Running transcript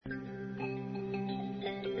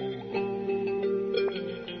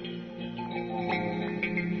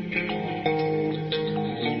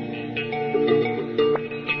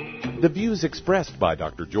The views expressed by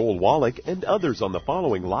Dr. Joel Wallach and others on the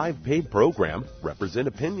following live paid program represent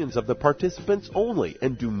opinions of the participants only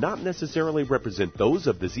and do not necessarily represent those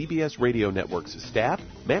of the ZBS Radio Network's staff,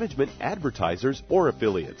 management, advertisers, or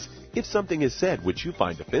affiliates. If something is said which you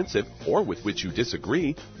find offensive or with which you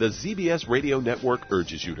disagree, the ZBS Radio Network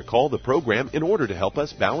urges you to call the program in order to help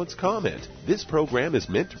us balance comment. This program is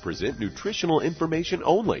meant to present nutritional information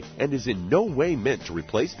only and is in no way meant to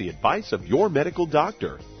replace the advice of your medical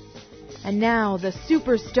doctor. And now, the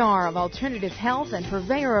superstar of alternative health and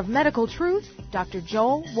purveyor of medical truth, Dr.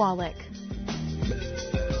 Joel Wallach.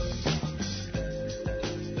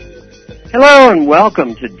 Hello and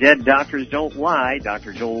welcome to Dead Doctors Don't Lie.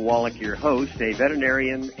 Dr. Joel Wallach, your host, a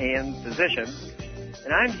veterinarian and physician.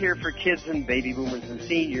 And I'm here for kids and baby boomers and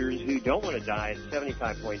seniors who don't want to die at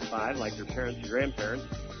 75.5 like their parents and grandparents.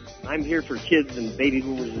 I'm here for kids and baby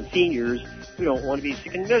boomers and seniors who don't want to be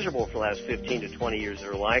sick and miserable for the last 15 to 20 years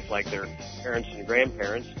of their life like their parents and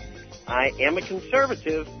grandparents. I am a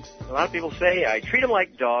conservative. A lot of people say I treat them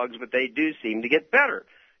like dogs, but they do seem to get better.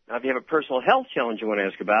 Now, if you have a personal health challenge you want to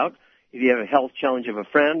ask about, if you have a health challenge of a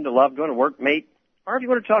friend, a loved one, a workmate, or if you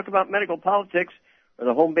want to talk about medical politics or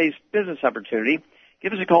the home-based business opportunity,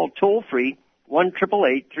 give us a call toll-free,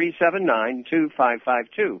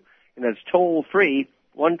 1-888-379-2552. And that's toll-free,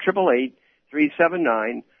 1-888-379-2552.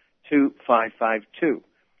 I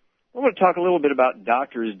want to talk a little bit about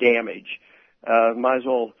doctor's damage. Might as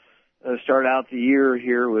well start out the year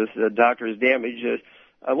here with doctor's damage.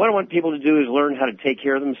 What I want people to do is learn how to take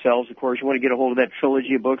care of themselves. Of course, you want to get a hold of that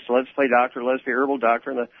trilogy of books, Let's Play Doctor, Let's Play Herbal Doctor,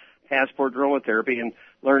 and the Passport Aromatherapy, and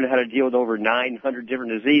learn how to deal with over 900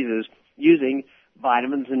 different diseases using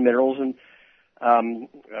vitamins and minerals and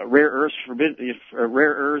rare earths,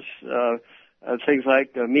 things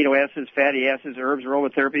like amino acids, fatty acids, herbs,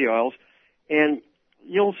 aromatherapy oils, and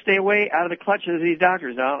you'll stay away out of the clutches of these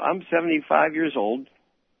doctors. Now, I'm 75 years old,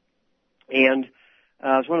 and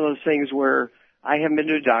it's one of those things where I haven't been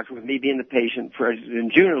to a doctor with me being the patient for,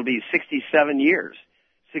 in June it'll be 67 years.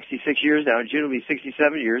 66 years now. In June it'll be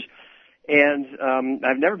 67 years. And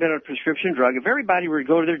I've never been on a prescription drug. If everybody were to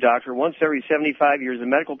go to their doctor once every 75 years, the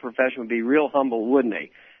medical profession would be real humble, wouldn't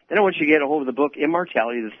they? Then I want you to get a hold of the book,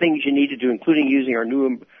 Immortality, the things you need to do, including using our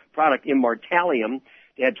new product, Immortalium,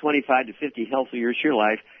 to add 25 to 50 healthy years to your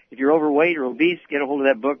life. If you're overweight or obese, get a hold of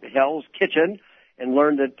that book, The Hell's Kitchen, and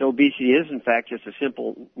learn that obesity is, in fact, just a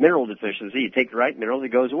simple mineral deficiency. You take the right minerals,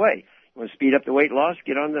 it goes away. You want to speed up the weight loss,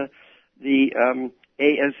 get on the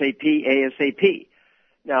ASAP.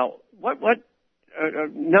 Now, what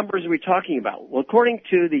numbers are we talking about? Well, according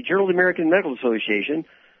to the Journal of the American Medical Association,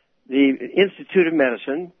 the Institute of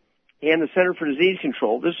Medicine, and the Center for Disease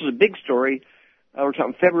Control, this was a big story. We're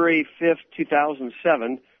talking February 5th,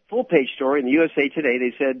 2007, full-page story in the USA Today.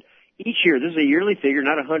 They said each year, this is a yearly figure,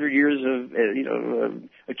 not 100 years of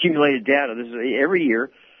accumulated data. This is every year,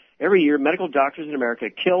 medical doctors in America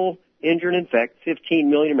kill, injure, and infect 15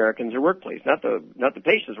 million Americans in their workplace. Not the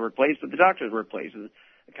patient's workplace, but the doctor's workplace. It's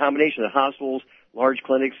a combination of hospitals, large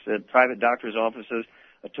clinics, private doctors' offices,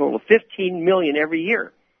 a total of 15 million every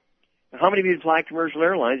year. Now, how many of you fly commercial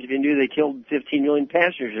airlines if you knew they killed 15 million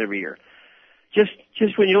passengers every year? Just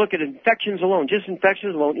when you look at infections alone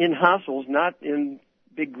in hospitals, not in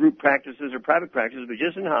big group practices or private practices, but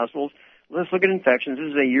just in hospitals, let's look at infections.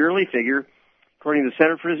 This is a yearly figure. According to the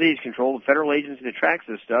Center for Disease Control, the federal agency that tracks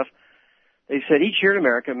this stuff, they said each year in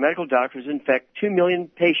America, medical doctors infect 2 million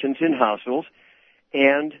patients in hospitals,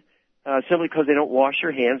 and simply because they don't wash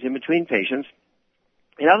their hands in between patients.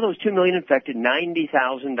 And out of those 2 million infected,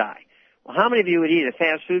 90,000 die. Well, how many of you would eat at a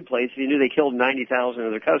fast food place if you knew they killed 90,000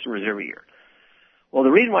 of their customers every year? Well,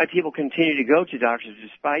 the reason why people continue to go to doctors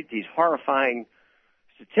despite these horrifying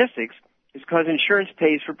statistics is because insurance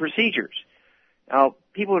pays for procedures. Now,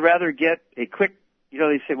 people would rather get a quick,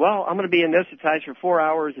 they say, well, I'm going to be anesthetized for 4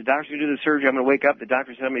 hours. The doctor's going to do the surgery. I'm going to wake up. The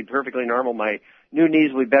doctor said I'm going to be perfectly normal. My new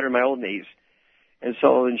knees will be better than my old knees. And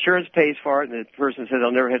so insurance pays for it, and the person says,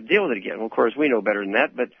 I'll never have to deal with it again. Well, of course, we know better than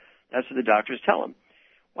that, but that's what the doctors tell them.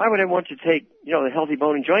 Why would I want to take, the Healthy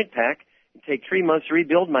Bone and Joint Pack and take 3 months to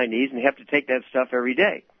rebuild my knees and have to take that stuff every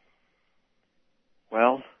day?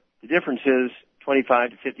 Well, the difference is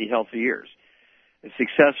 25 to 50 healthy years. A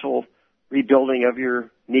successful rebuilding of your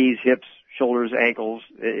knees, hips, shoulders, ankles,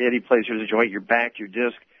 any place there's a joint, your back, your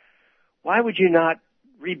disc. Why would you not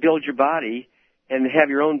rebuild your body and have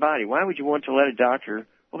your own body? Why would you want to let a doctor?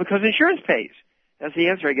 Well, because insurance pays. That's the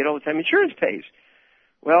answer I get all the time. Insurance pays.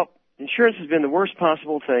 Well, insurance has been the worst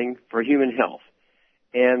possible thing for human health.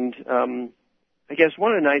 And I guess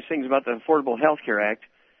one of the nice things about the Affordable Health Care Act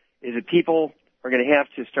is that people are going to have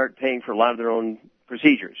to start paying for a lot of their own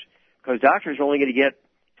procedures, because doctors are only going to get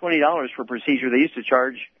 $20 for a procedure they used to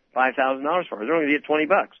charge $5,000 for. They're only going to get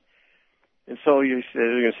 $20. And so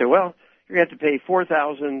they're going to say, well, you're going to have to pay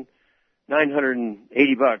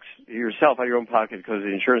 $4,980 yourself out of your own pocket because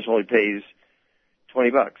the insurance only pays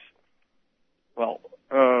 $20. Well,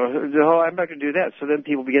 no, I'm not going to do that. So then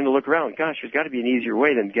people begin to look around. Gosh, there's got to be an easier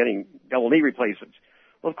way than getting double knee replacements.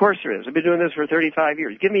 Well, of course there is. I've been doing this for 35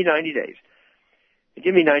 years. Give me 90 days.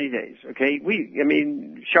 Give me 90 days, okay?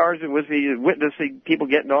 Shar's been with me witnessing people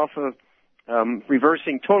getting off of totally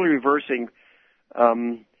reversing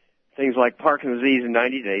things like Parkinson's disease in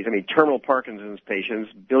 90 days. Terminal Parkinson's patients,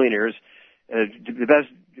 billionaires, the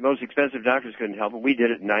most expensive doctors couldn't help it. We did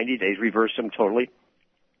it in 90 days, reversed them totally.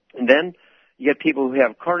 And then you get people who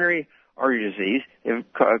have coronary artery disease, they have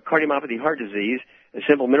cardiomyopathy heart disease, a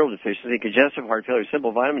simple mineral deficiency, congestive heart failure,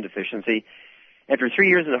 simple vitamin deficiency. After 3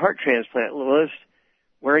 years in the heart transplant list,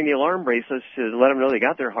 wearing the alarm bracelets to let them know they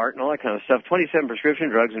got their heart and all that kind of stuff, 27 prescription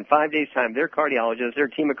drugs in 5 days' time. Their cardiologist, their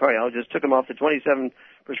team of cardiologists took them off the 27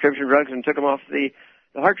 prescription drugs and took them off the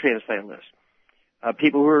heart transplant list.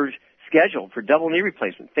 People who were scheduled for double knee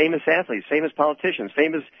replacement, famous athletes, famous politicians,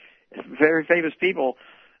 very famous people,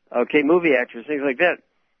 movie actors, things like that.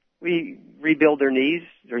 We rebuild their knees,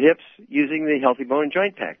 their hips, using the Healthy Bone and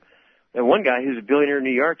Joint Pack. And one guy who's a billionaire in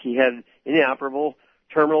New York, he had inoperable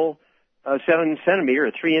terminal 7-centimeter,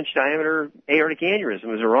 a 3-inch diameter aortic aneurysm. It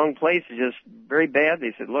was the wrong place. It's just very bad.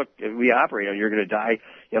 They said, look, if we operate on you, you're going to die.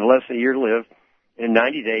 You have less than a year to live. In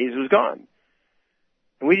 90 days, it was gone.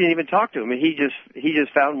 And we didn't even talk to him. And he just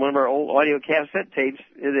found one of our old audio cassette tapes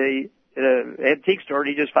in an antique store, and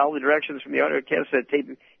he just followed the directions from the audio cassette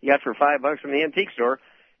tape he got for $5 from the antique store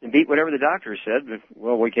and beat whatever the doctor said. But,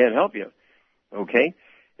 well, we can't help you. Okay?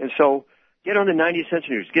 And so get on the 90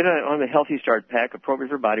 centimeters. Get on the Healthy Start Pack, appropriate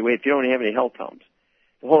for body weight, if you don't have any health problems.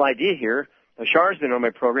 The whole idea here, Char's been on my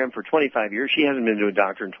program for 25 years. She hasn't been to a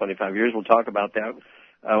doctor in 25 years. We'll talk about that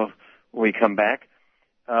when we come back.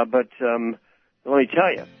 But let me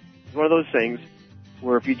tell you, it's one of those things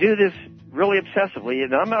where if you do this really obsessively,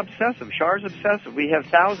 and I'm obsessive, Char's obsessive. We have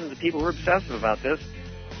thousands of people who are obsessive about this.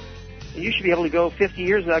 And you should be able to go 50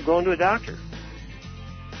 years without going to a doctor.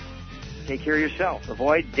 Take care of yourself.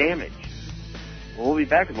 Avoid damage. We'll be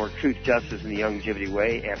back with more Truth, Justice, and the Youngevity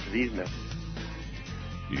Way after these messages.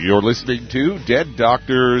 You're listening to Dead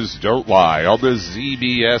Doctors Don't Lie on the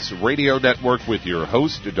ZBS Radio Network with your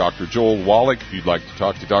host, Dr. Joel Wallach. If you'd like to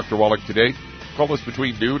talk to Dr. Wallach today, call us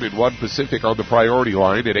between noon and 1 Pacific on the priority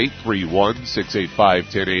line at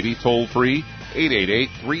 831-685-1080, toll free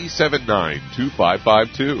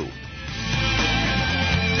 888-379-2552.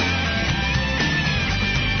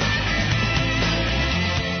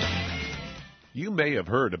 You may have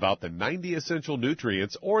heard about the 90 essential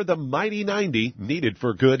nutrients or the Mighty 90 needed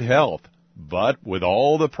for good health. But with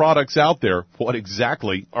all the products out there, what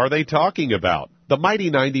exactly are they talking about? The Mighty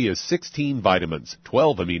 90 is 16 vitamins,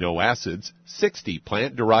 12 amino acids, 60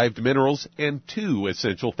 plant-derived minerals, and 2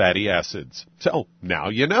 essential fatty acids. So, now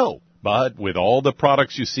you know. But with all the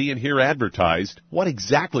products you see and hear advertised, what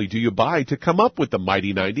exactly do you buy to come up with the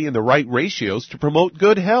Mighty 90 and the right ratios to promote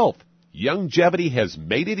good health? Youngevity has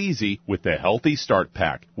made it easy with the Healthy Start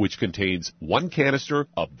Pack, which contains 1 canister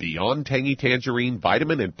of Beyond Tangy Tangerine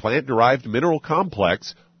Vitamin and Plant-Derived Mineral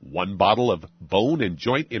Complex, 1 bottle of Bone and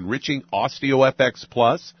Joint Enriching OsteoFX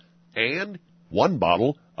Plus, and 1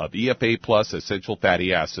 bottle of EFA Plus Essential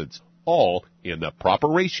Fatty Acids, all in the proper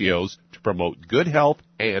ratios to promote good health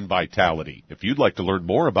and vitality. If you'd like to learn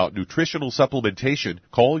more about nutritional supplementation,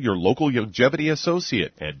 call your local Youngevity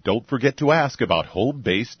associate, and don't forget to ask about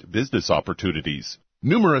home-based business opportunities.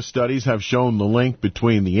 Numerous studies have shown the link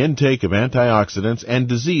between the intake of antioxidants and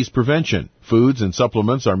disease prevention. Foods and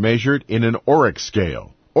supplements are measured in an ORAC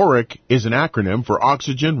scale. ORAC is an acronym for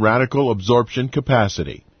Oxygen Radical Absorption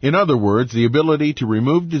Capacity. In other words, the ability to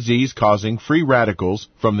remove disease-causing free radicals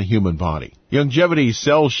from the human body. Youngevity's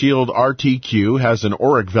Cell Shield RTQ has an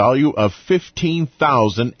ORAC value of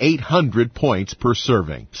 15,800 points per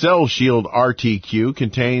serving. Cell Shield RTQ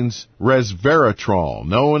contains resveratrol,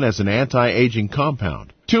 known as an anti-aging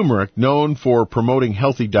compound. Turmeric, known for promoting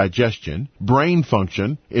healthy digestion, brain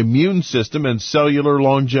function, immune system, and cellular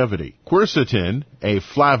longevity. Quercetin, a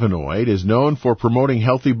flavonoid, is known for promoting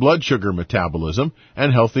healthy blood sugar metabolism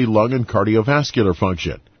and healthy lung and cardiovascular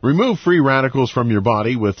function. Remove free radicals from your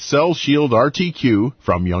body with Cell Shield RTQ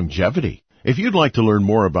from Youngevity. If you'd like to learn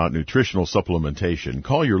more about nutritional supplementation,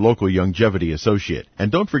 call your local Youngevity associate. And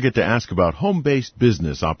don't forget to ask about home-based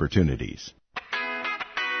business opportunities.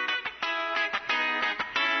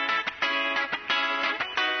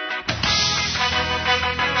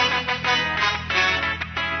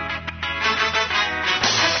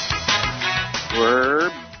 We're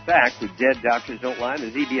with Dead Doctors Don't Lie on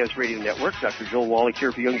the ZBS Radio Network. Dr. Joel Wallach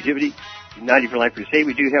here for Youngevity, United for Life Crusade.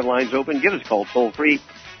 We do have lines open. Give us a call toll-free,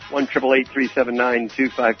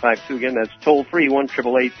 1-888-379-2552. Again, that's toll-free,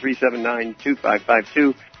 1-888-379-2552.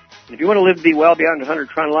 And if you want to live to be well beyond 100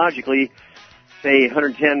 chronologically, say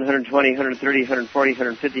 110, 120, 130, 140,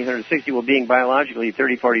 150, 160, well, being biologically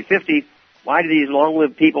 30, 40, 50, why do these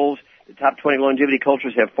long-lived peoples, the top 20 longevity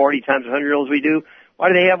cultures, have 40 times 100-year-olds we do? Why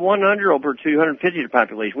do they have 100 per 250 of the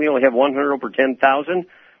population? We only have 100 per 10,000.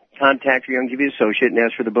 Contact your Youngevity associate and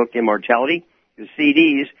ask for the book Immortality, the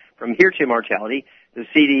CDs From Here to Immortality, the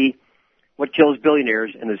CD What Kills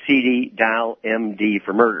Billionaires, and the CD Dial MD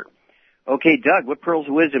for Murder. Okay, Doug, what pearls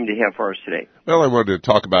of wisdom do you have for us today? Well, I wanted to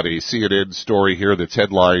talk about a CNN story here that's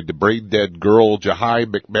headlined, Brain-Dead Girl Jahai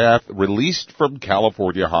McMath released from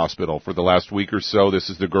California hospital. For the last week or so,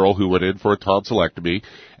 this is the girl who went in for a tonsillectomy,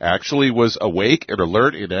 actually was awake and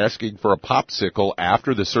alert and asking for a popsicle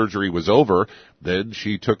after the surgery was over. Then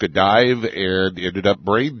she took a dive and ended up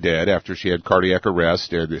brain dead after she had cardiac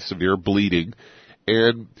arrest and severe bleeding.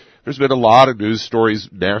 And there's been a lot of news stories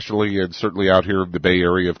nationally and certainly out here in the Bay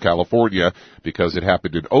Area of California, because it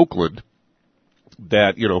happened in Oakland,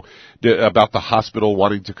 that, about the hospital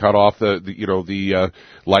wanting to cut off the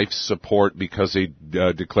life support because they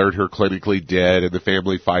declared her clinically dead, and the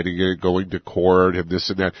family fighting it, going to court and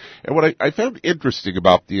this and that. And what I found interesting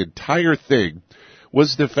about the entire thing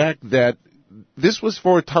was the fact that this was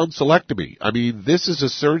for a tonsillectomy. I mean, this is a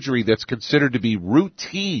surgery that's considered to be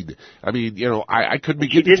routine. I mean, I couldn't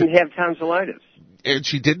begin to... She didn't have tonsillitis. And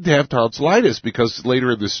she didn't have tonsillitis, because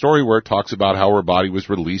later in the story where it talks about how her body was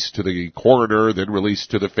released to the coroner, then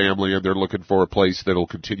released to the family, and they're looking for a place that'll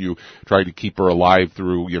continue trying to keep her alive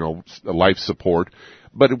through, life support.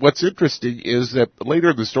 But what's interesting is that later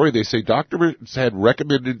in the story they say doctors had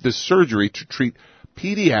recommended this surgery to treat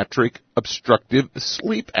pediatric obstructive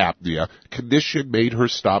sleep apnea. Condition made her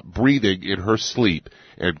stop breathing in her sleep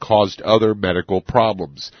and caused other medical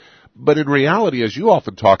problems. But in reality, as you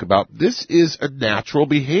often talk about, this is a natural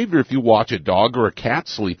behavior. If you watch a dog or a cat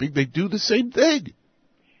sleeping, they do the same thing.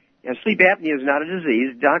 Yeah, sleep apnea is not a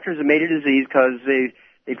disease. Doctors have made it a disease because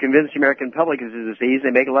they've convinced the American public it's a disease.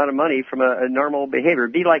 They make a lot of money from a normal behavior.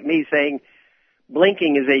 It'd be like me saying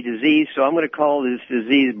blinking is a disease, so I'm going to call this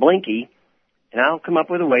disease Blinky, and I'll come up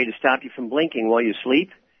with a way to stop you from blinking while you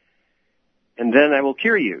sleep, and then I will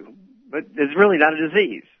cure you. But it's really not a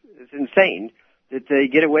disease. It's insane that they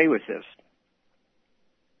get away with this.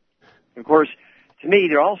 Of course, to me,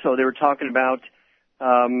 they were talking about,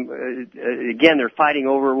 again, they're fighting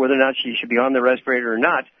over whether or not she should be on the respirator or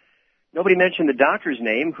not. Nobody mentioned the doctor's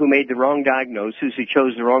name who made the wrong diagnosis, who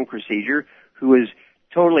chose the wrong procedure, who was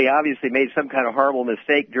totally obviously made some kind of horrible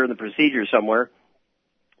mistake during the procedure somewhere.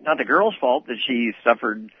 Not the girl's fault that she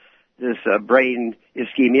suffered this brain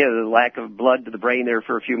ischemia, the lack of blood to the brain there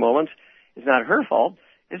for a few moments. It's not her fault.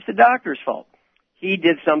 It's the doctor's fault. He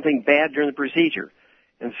did something bad during the procedure.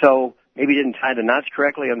 And so maybe he didn't tie the knots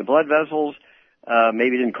correctly on the blood vessels.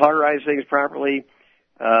 Maybe he didn't cauterize things properly.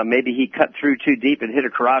 Maybe he cut through too deep and hit a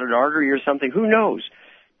carotid artery or something. Who knows?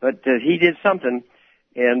 But he did something.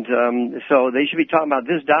 And so they should be talking about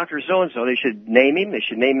this doctor so-and-so. They should name him. They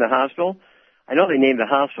should name the hospital. I know they named the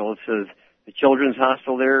hospital. It's the Children's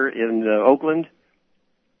Hospital there in Oakland.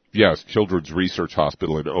 Yes, Children's Research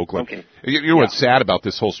Hospital in Oakland. Okay. You know what's sad about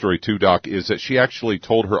this whole story, too, Doc, is that she actually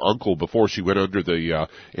told her uncle before she went under the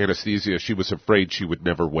anesthesia she was afraid she would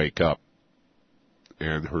never wake up.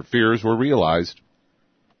 And her fears were realized.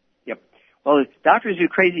 Yep. Well, doctors do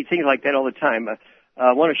crazy things like that all the time.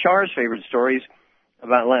 One of Char's favorite stories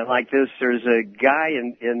about like this, there's a guy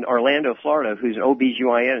in Orlando, Florida, who's an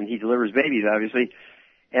OBGYN, and he delivers babies, obviously.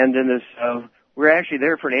 And then this... we were actually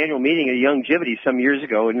there for an annual meeting at Youngevity some years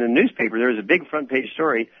ago, and in the newspaper there was a big front page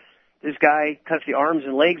story. This guy cuts the arms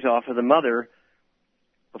and legs off of the mother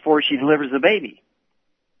before she delivers the baby.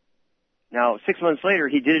 Now, 6 months later,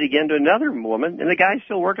 he did it again to another woman, and the guy's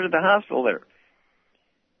still working at the hospital there.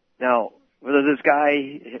 Now, whether this guy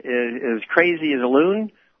is crazy as a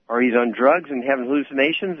loon, or he's on drugs and having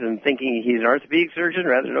hallucinations and thinking he's an orthopedic surgeon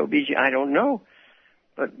rather than OBG, I don't know.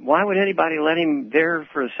 But why would anybody let him there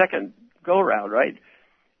for a second go-around, right?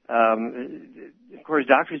 Of course,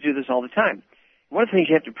 doctors do this all the time. One of the things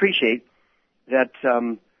you have to appreciate that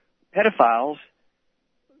pedophiles,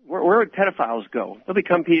 where would pedophiles go? They'll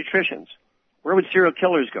become pediatricians. Where would serial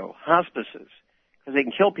killers go? Hospices. Because they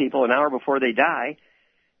can kill people an hour before they die.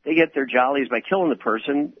 They get their jollies by killing the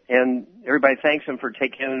person, and everybody thanks them for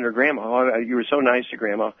taking in their grandma. Oh, you were so nice to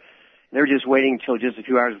grandma. And they're just waiting until just a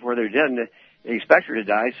few hours before they're dead, and they expect her to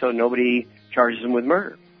die, so nobody charges them with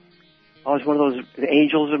murder. Oh, it's one of those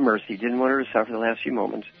angels of mercy. Didn't want her to suffer the last few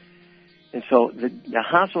moments. And so the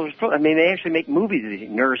hospitals, I mean, they actually make movies.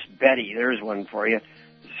 Nurse Betty, there's one for you,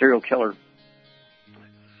 serial killer.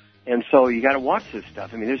 And so you got to watch this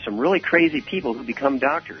stuff. I mean, there's some really crazy people who become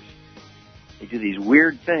doctors. They do these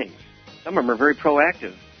weird things. Some of them are very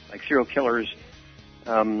proactive, like serial killers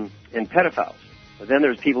and pedophiles. But then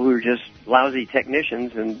there's people who are just lousy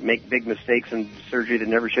technicians and make big mistakes in surgery that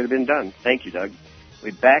never should have been done. Thank you, Doug.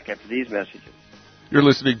 We'll be back after these messages. You're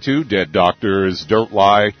listening to Dead Doctors Don't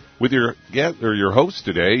Lie with your host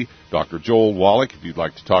today, Dr. Joel Wallach. If you'd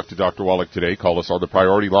like to talk to Dr. Wallach today, call us on the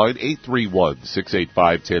priority line,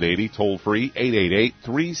 831-685-1080, toll free,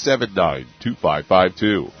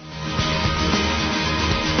 888-379-2552.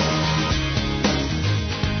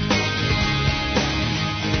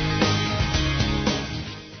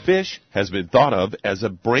 Fish has been thought of as a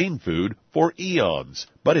brain food for eons,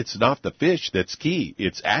 but it's not the fish that's key.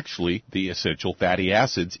 It's actually the essential fatty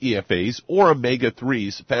acids, EFAs, or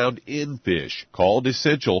omega-3s found in fish, called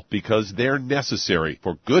essential because they're necessary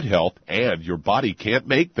for good health and your body can't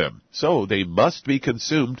make them. So they must be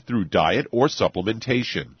consumed through diet or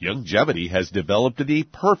supplementation. Youngevity has developed the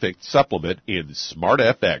perfect supplement in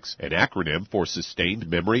SmartFX, an acronym for Sustained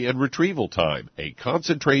Memory and Retrieval Time, a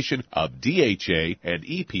concentration of DHA and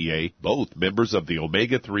EPA, both members of the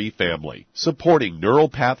omega-3 family, supporting neural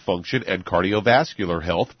path function and cardiovascular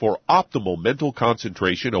health for optimal mental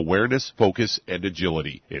concentration, awareness, focus, and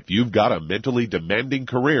agility. If you've got a mentally demanding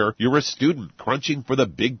career, you're a student crunching for the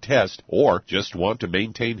big test, or just want to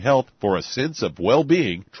maintain health for a sense of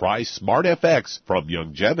well-being, try SmartFX from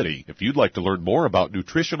Youngevity. If you'd like to learn more about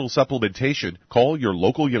nutritional supplementation, call your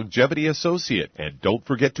local Youngevity associate, and don't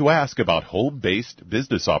forget to ask about home-based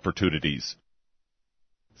business opportunities.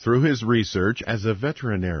 Through his research as a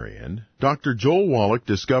veterinarian, Dr. Joel Wallach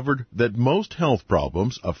discovered that most health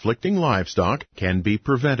problems afflicting livestock can be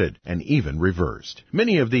prevented and even reversed.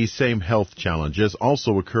 Many of these same health challenges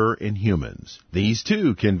also occur in humans. These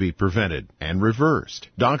too can be prevented and reversed.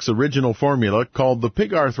 Doc's original formula, called the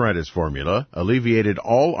Pig Arthritis Formula, alleviated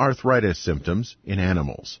all arthritis symptoms in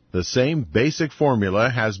animals. The same basic formula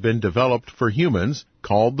has been developed for humans,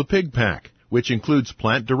 called the Pig Pack, which includes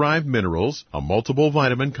plant-derived minerals, a multiple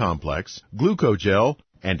vitamin complex, glucogel,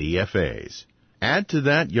 and EFAs. Add to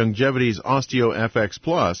that Youngevity's OsteoFX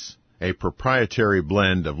Plus, a proprietary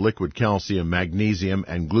blend of liquid calcium, magnesium,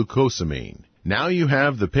 and glucosamine. Now you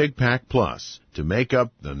have the Pig Pack Plus to make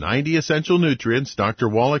up the 90 essential nutrients Dr.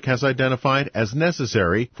 Wallach has identified as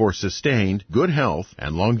necessary for sustained good health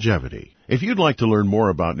and longevity. If you'd like to learn more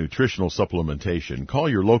about nutritional supplementation, call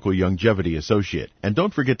your local Youngevity associate, and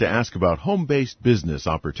don't forget to ask about home-based business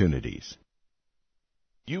opportunities.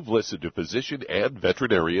 You've listened to physician and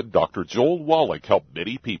veterinarian Dr. Joel Wallach help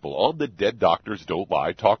many people on the Dead Doctors Don't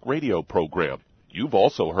Lie talk radio program. You've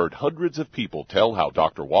also heard hundreds of people tell how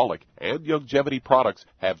Dr. Wallach and Youngevity products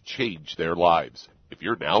have changed their lives. If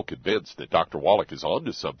you're now convinced that Dr. Wallach is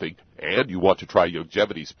onto something and you want to try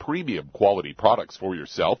Youngevity's premium quality products for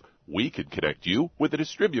yourself, we can connect you with a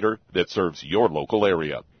distributor that serves your local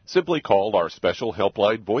area. Simply call our special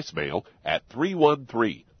helpline voicemail at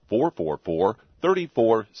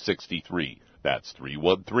 313-444-3463. That's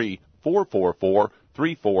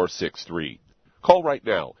 313-444-3463. Call right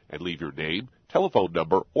now and leave your name, telephone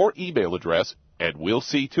number, or email address, and we'll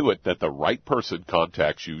see to it that the right person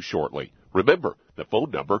contacts you shortly. Remember, the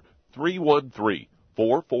phone number,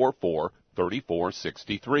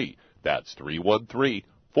 313-444-3463. That's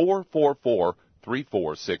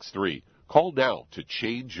 313-444-3463. Call now to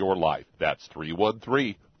change your life. That's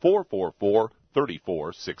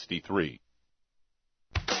 313-444-3463.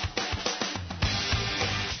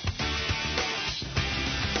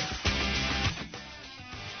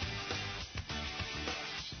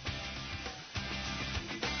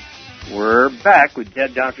 We're back with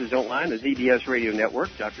Dead Doctors Don't Lie on the ZBS Radio Network.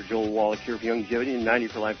 Dr. Joel Wallach here for Youngevity and 90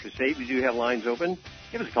 for Life Crusade. We do have lines open.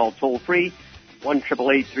 Give us a call toll-free,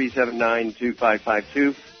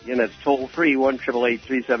 1-888-379-2552. Again, that's toll-free,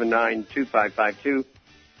 1-888-379-2552.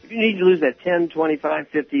 If you need to lose that 10, 25,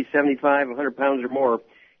 50, 75, 100 pounds or more,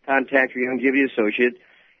 contact your Youngevity associate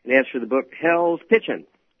and ask for the book Hell's Kitchen.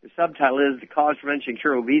 The subtitle is The Cause, Prevention, and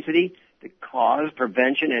Cure of Obesity. The Cause,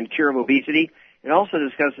 Prevention, and Cure of Obesity. It also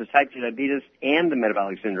discusses type 2 diabetes and the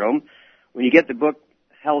metabolic syndrome. When you get the book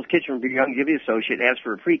Hell's Kitchen from your Youngevity associate, ask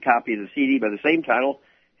for a free copy of the CD by the same title,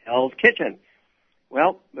 Hell's Kitchen.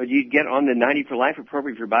 Well, but you get on the 90 for Life,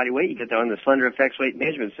 appropriate for your body weight. You get on the Slender FX weight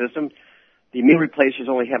management system. The meal replacers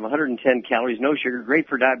only have 110 calories, no sugar, great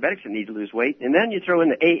for diabetics that need to lose weight. And then you throw in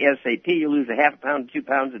the ASAP, you lose a half a pound to 2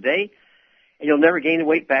 pounds a day, and you'll never gain the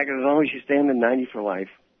weight back as long as you stay on the 90 for Life,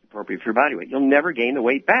 appropriate for your body weight. You'll never gain the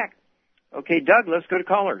weight back. Okay, Doug, let's go to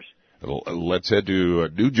callers. Let's head to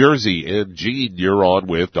New Jersey. And Gene, you're on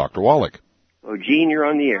with Dr. Wallach. Oh, Gene, you're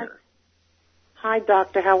on the air. Hi,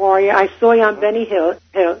 Doctor. How are you? I saw you on Benny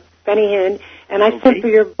Hinn, and I sent for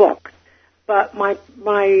your book. But my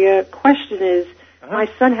question is, my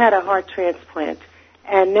son had a heart transplant,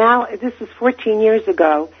 and now, this was 14 years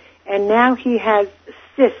ago, and now he has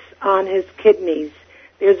cysts on his kidneys.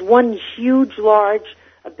 There's one huge, large,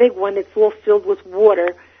 a big one that's all filled with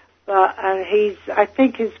water. I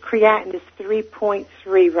think his creatinine is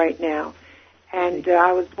 3.3 right now. And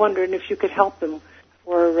I was wondering if you could help him,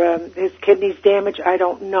 or his kidneys damaged. I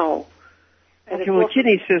don't know. Okay, well,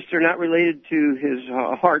 kidney cysts are not related to his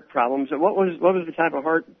heart problems. What was the type of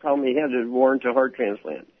heart problem he had to warrant a heart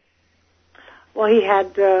transplant? Well, he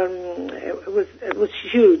had it was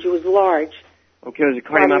huge. It was large. Okay, was it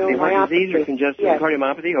cardiomyopathy, heart disease, or congestive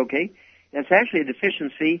cardiomyopathy? Okay, that's actually a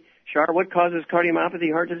deficiency. Char, what causes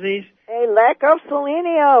cardiomyopathy, heart disease? A lack of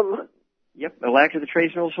selenium. Yep, a lack of the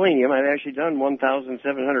trace mineral selenium. I've actually done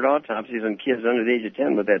 1,700 autopsies on kids under the age of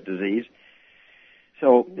 10 with that disease.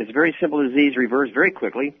 So it's a very simple disease, reversed very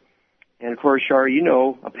quickly. And of course, Char, you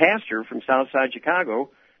know a pastor from Southside Chicago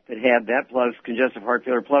that had that plus congestive heart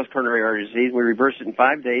failure plus coronary artery disease. We reversed it in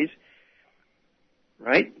 5 days.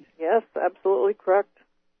 Right? Yes, absolutely correct.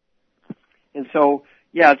 And so,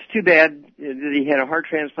 yeah, it's too bad that he had a heart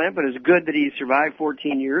transplant, but it's good that he survived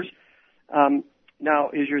 14 years. Now,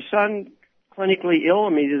 is your son clinically ill? I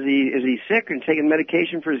mean, is he sick and taking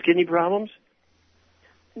medication for his kidney problems?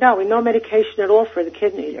 No, no medication at all for the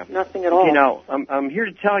kidneys. Yeah. Nothing at all. Okay, now, I'm here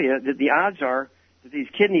to tell you that the odds are that these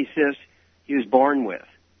kidney cysts he was born with.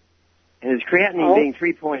 And his creatinine being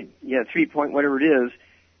 3 point whatever it is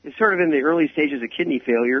sort of in the early stages of kidney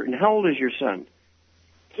failure. And how old is your son?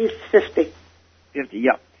 He's 50. 50,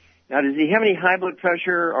 yeah. Now, does he have any high blood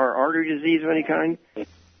pressure or artery disease of any kind?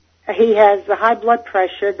 He has the high blood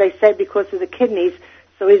pressure, they say, because of the kidneys,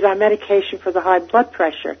 so he's on medication for the high blood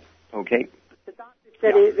pressure. Okay. The doctor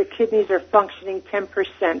said the kidneys are functioning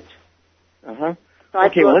 10%. Uh-huh. So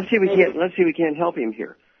okay, well, let's see if we can help him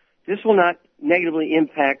here. This will not negatively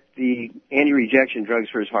impact the anti-rejection drugs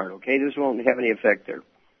for his heart, okay? This won't have any effect there.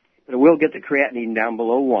 But it will get the creatinine down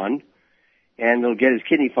below 1, and it'll get his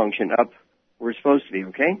kidney function up where it's supposed to be,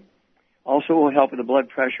 okay? Also, it will help with the blood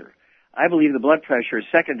pressure. I believe the blood pressure is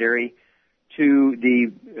secondary to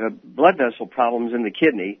the blood vessel problems in the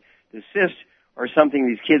kidney. The cysts are something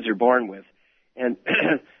these kids are born with. And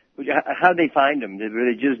how'd they find them?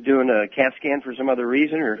 Were they just doing a CAT scan for some other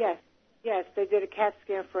reason? Or? Yes, they did a CAT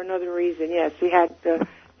scan for another reason, yes. He had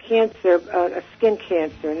cancer, a skin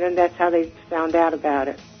cancer, and then that's how they found out about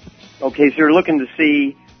it. Okay, so they're looking to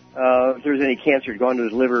see if there's any cancer going to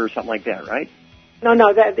his liver or something like that, right?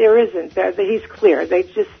 No, there isn't. He's clear. They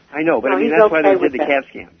just... I know, but I mean, that's why they did the CAT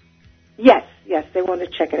scan. Yes, they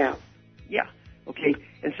wanted to check it out. Yeah, okay.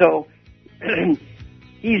 And so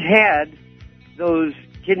he's had those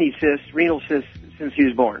kidney cysts, renal cysts, since he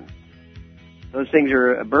was born. Those things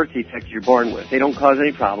are a birth defect you're born with. They don't cause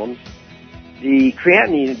any problems. The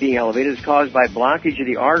creatinine being elevated is caused by blockage of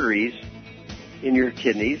the arteries in your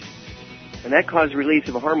kidneys, and that causes release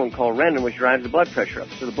of a hormone called renin, which drives the blood pressure up.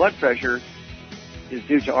 So the blood pressure is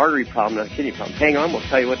due to artery problem, not kidney problem. Hang on, we'll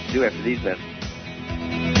tell you what to do after these messages.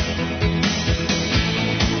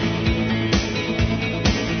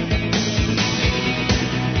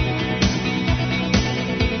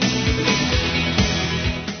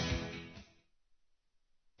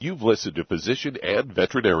 You've listened to physician and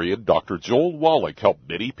veterinarian Dr. Joel Wallach help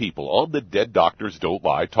many people on the Dead Doctors Don't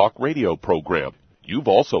Lie talk radio program. You've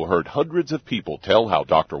also heard hundreds of people tell how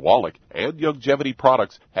Dr. Wallach and Youngevity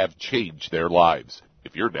products have changed their lives.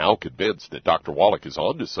 If you're now convinced that Dr. Wallach is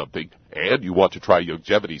onto something and you want to try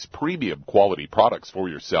Youngevity's premium quality products for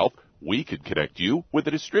yourself, we can connect you with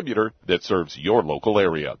a distributor that serves your local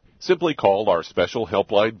area. Simply call our special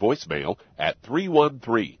helpline voicemail at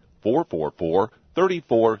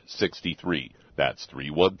 313-444-3463. That's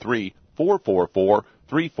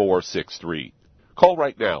 313-444-3463. Call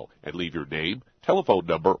right now and leave your name, telephone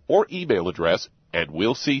number, or email address, and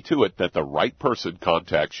we'll see to it that the right person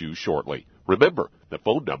contacts you shortly. Remember, the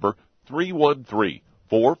phone number,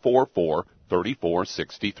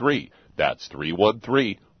 313-444-3463. That's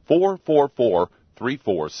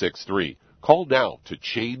 313-444-3463. Call now to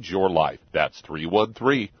change your life. That's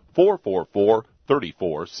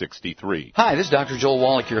 313-444-3463. Hi, this is Dr. Joel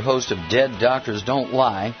Wallach, your host of Dead Doctors Don't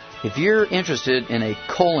Lie. If you're interested in a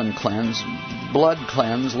colon cleanse, blood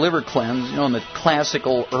cleanse, liver cleanse, in the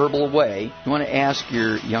classical herbal way, you want to ask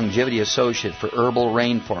your Youngevity associate for Herbal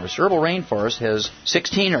Rainforest. Herbal Rainforest has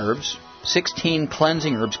 16 herbs, 16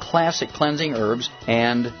 cleansing herbs, classic cleansing herbs,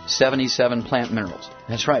 and 77 plant minerals.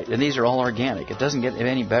 That's right, and these are all organic. It doesn't get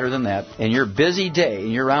any better than that. In your busy day,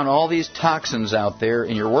 and you're around all these toxins out there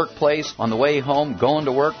in your workplace, on the way home, going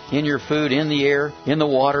to work, in your food, in the air, in the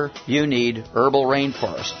water, you need Herbal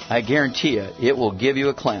Rainforest. I guarantee you, it will give you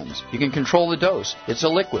a cleanse. You can control the dose. It's a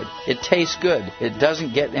liquid. It tastes good. It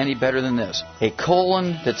doesn't get any better than this. A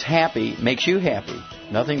colon that's happy makes you happy.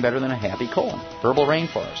 Nothing better than a happy colon. Herbal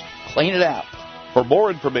Rainforest. Clean it out. For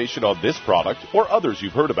more information on this product or others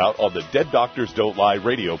you've heard about on the Dead Doctors Don't Lie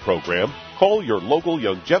radio program, call your local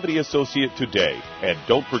Youngevity associate today. And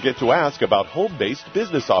don't forget to ask about home-based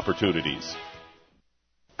business opportunities.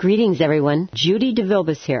 Greetings, everyone. Judy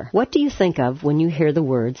DeVilbus here. What do you think of when you hear the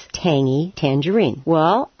words tangy tangerine?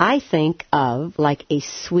 Well, I think of like a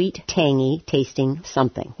sweet, tangy tasting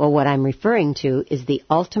something. Well, what I'm referring to is the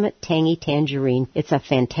Ultimate Tangy Tangerine. It's a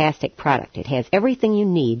fantastic product. It has everything you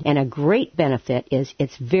need, and a great benefit is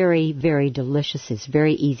it's very, very delicious. It's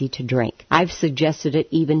very easy to drink. I've suggested it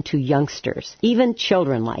even to youngsters. Even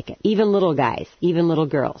children like it. Even little guys. Even little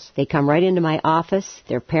girls. They come right into my office.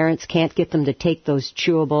 Their parents can't get them to take those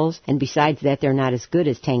chewables. And besides that, they're not as good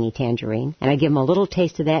as Tangy Tangerine. And I give them a little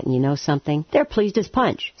taste of that, and you know something? They're pleased as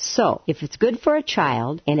punch. So, if it's good for a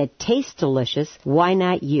child and it tastes delicious, why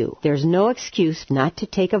not you? There's no excuse not to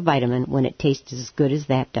take a vitamin when it tastes as good as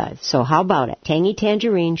that does. So how about it? Tangy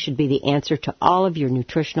Tangerine should be the answer to all of your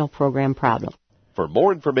nutritional program problems. For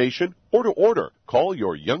more information or to order, call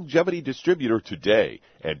your Youngevity distributor today.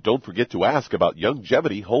 And don't forget to ask about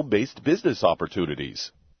Youngevity home-based business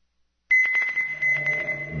opportunities.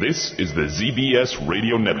 This is the ZBS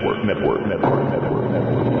Radio Network.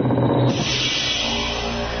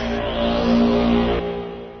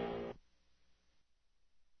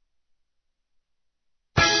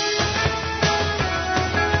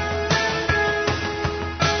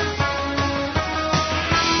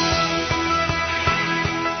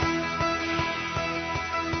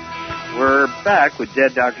 We're back with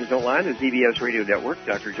Dead Doctors Don't Lie, the ZBS Radio Network.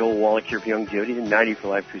 Dr. Joel Wallach here for Youngevity and 90 for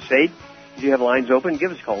Life Crusade. If you have lines open,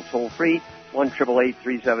 give us a call toll-free,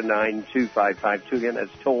 1-888-379-2552. Again, that's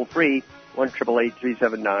toll-free,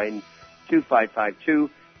 1-888-379-2552.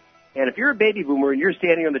 And if you're a baby boomer and you're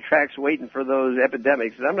standing on the tracks waiting for those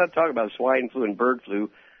epidemics, and I'm not talking about swine flu and bird flu,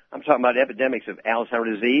 I'm talking about epidemics of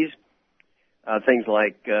Alzheimer's disease, things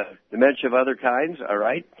like dementia of other kinds, all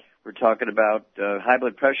right? We're talking about high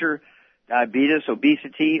blood pressure, diabetes,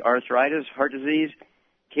 obesity, arthritis, heart disease,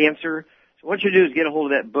 cancer. So what you do is get a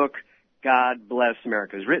hold of that book, God Bless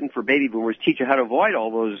America. It's written for baby boomers, teach you how to avoid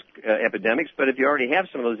all those epidemics, but if you already have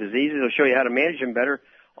some of those diseases, it'll show you how to manage them better,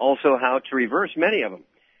 also how to reverse many of them.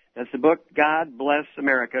 That's the book, God Bless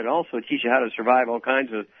America. It also teaches you how to survive all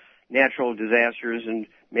kinds of natural disasters and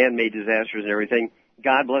man-made disasters and everything.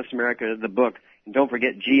 God Bless America, the book. And don't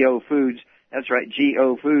forget G.O. Foods. That's right,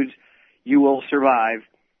 G.O. Foods. You will survive.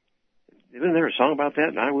 Isn't there a song about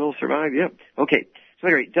that? I will survive? Yep. Okay. So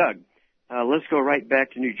anyway, Doug. Let's go right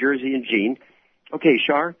back to New Jersey and Jean. Okay,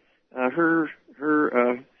 Shar, her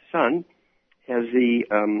son has the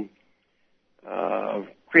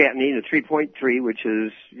creatinine at 3.3, which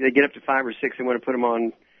is, they get up to 5 or 6 and want to put him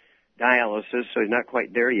on dialysis, so he's not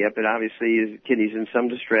quite there yet, but obviously his kidney's in some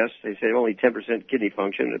distress. They say only 10% kidney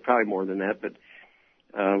function, probably more than that, but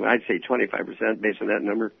I'd say 25% based on that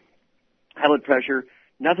number. High blood pressure,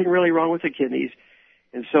 nothing really wrong with the kidneys.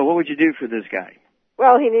 And so what would you do for this guy?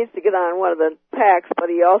 Well, he needs to get on one of the packs, but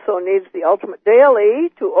he also needs the Ultimate Daily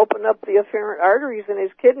to open up the afferent arteries in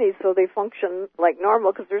his kidneys so they function like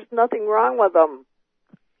normal, because there's nothing wrong with them.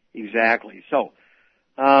 Exactly. So,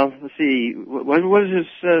 let's see. What does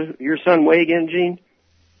your son weigh again, Jean?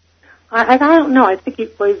 I don't know. I think he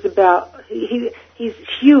weighs about. He's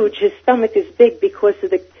huge. His stomach is big because of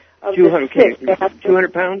the 200. Okay,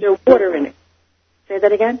 200 pounds. There's water in it. Say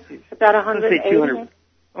that again. About 180. Let's say 200.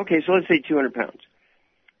 Okay, so let's say 200 pounds.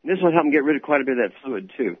 This will help him get rid of quite a bit of that fluid,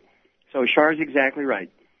 too. So Char's exactly right.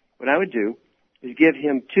 What I would do is give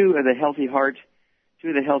him two of the Healthy Heart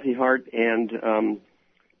and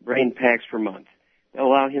Brain packs per month. That'll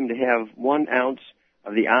allow him to have 1 ounce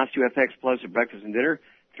of the OsteoFX Plus at breakfast and dinner,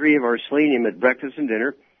 3 of our selenium at breakfast and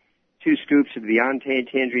dinner, 2 scoops of the Beyond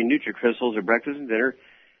Tangerine NutriCrystals at breakfast and dinner,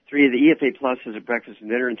 3 of the EFA Pluses at breakfast and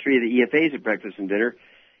dinner, and 3 of the EFAs at breakfast and dinner.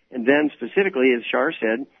 And then specifically, as Char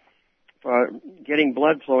said, getting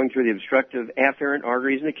blood flowing through the obstructive afferent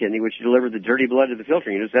arteries in the kidney, which deliver the dirty blood to the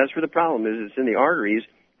filtering units. That's where the problem is. It's in the arteries,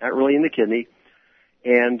 not really in the kidney.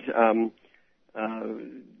 And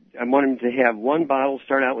I want him to have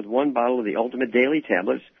start out with 1 bottle of the Ultimate Daily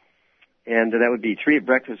tablets, and that would be 3 at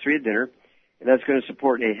breakfast, 3 at dinner. and that's going to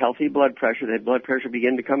support a healthy blood pressure. That blood pressure will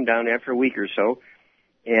begin to come down after a week or so,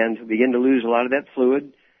 and he'll begin to lose a lot of that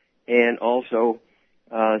fluid, and also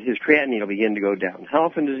his creatinine will begin to go down. How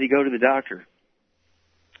often does he go to the doctor?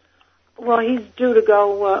 Well, he's due to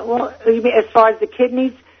go. You mean as far as the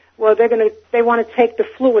kidneys? Well, they want to take the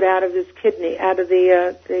fluid out of his kidney, out of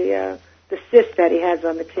the cyst that he has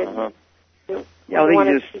on the kidney. Uh-huh. Yeah,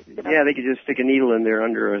 they could just stick a needle in there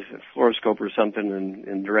under a fluoroscope or something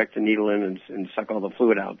and direct the needle in and suck all the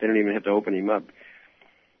fluid out. They don't even have to open him up.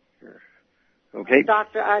 Okay.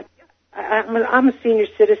 Doctor, I'm a senior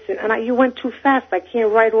citizen, and you went too fast. I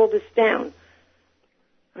can't write all this down.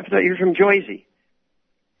 I thought you were from Jersey.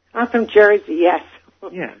 I'm from Jersey, yes.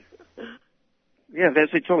 Yeah. Yeah,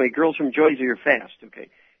 that's what they told me. Girls from Jersey are fast. Okay,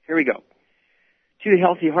 here we go. 2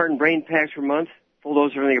 healthy heart and brain packs per month, full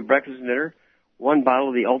dose of everything at breakfast and dinner. 1 bottle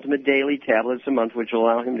of the Ultimate Daily tablets a month, which will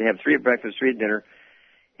allow him to have 3 at breakfast, 3 at dinner.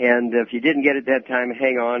 And if you didn't get it that time,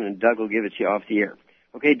 hang on, and Doug will give it to you off the air.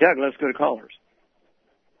 Okay, Doug, let's go to callers.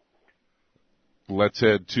 Let's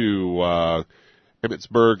head to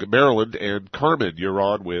Emmitsburg, Maryland, and Carmen, you're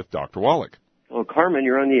on with Dr. Wallach. Well, Carmen,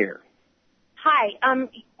 you're on the air. Hi.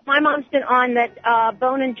 My mom's been on that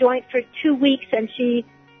bone and joint for 2 weeks, and she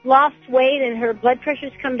lost weight, and her blood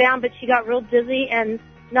pressure's come down, but she got real dizzy and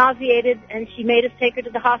nauseated, and she made us take her to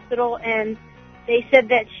the hospital, and they said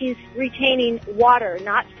that she's retaining water,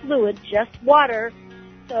 not fluid, just water,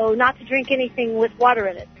 so not to drink anything with water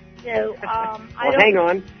in it. So, hang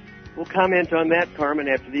on. We'll comment on that, Carmen,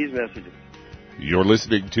 after these messages. You're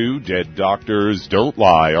listening to Dead Doctors Don't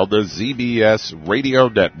Lie on the ZBS Radio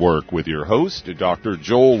Network with your host, Dr.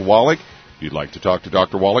 Joel Wallach. If you'd like to talk to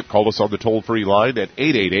Dr. Wallach, call us on the toll-free line at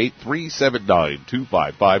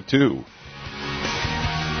 888-379-2552.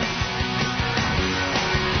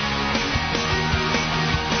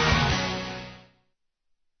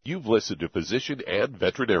 You've listened to physician and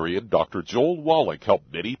veterinarian Dr. Joel Wallach help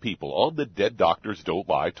many people on the Dead Doctors Don't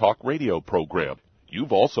Lie talk radio program.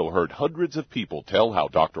 You've also heard hundreds of people tell how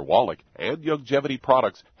Dr. Wallach and Youngevity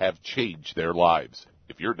products have changed their lives.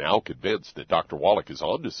 If you're now convinced that Dr. Wallach is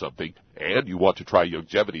onto something and you want to try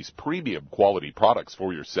Youngevity's premium quality products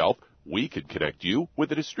for yourself, we can connect you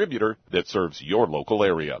with a distributor that serves your local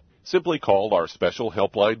area. Simply call our special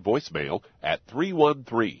helpline voicemail at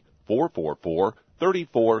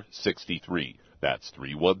 313-444-3463. That's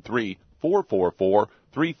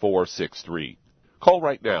 313-444-3463. Call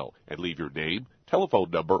right now and leave your name, telephone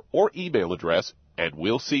number, or email address, and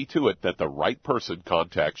we'll see to it that the right person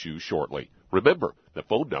contacts you shortly. Remember, the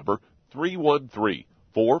phone number,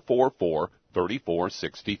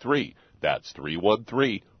 313-444-3463. That's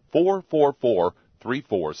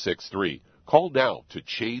 313-444-3463. Call now to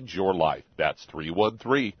change your life. That's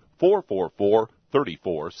 313-444-3463.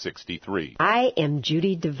 3463. I am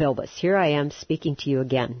Judy DeVilbus. Here I am speaking to you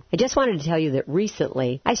again. I just wanted to tell you that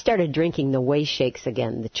recently I started drinking the Whey Shakes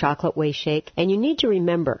again, the chocolate Whey Shake. And you need to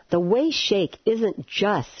remember, the Whey Shake isn't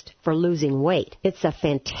just for losing weight. It's a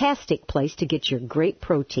fantastic place to get your great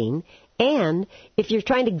protein. And if you're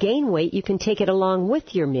trying to gain weight, you can take it along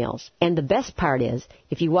with your meals. And the best part is,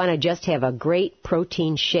 if you want to just have a great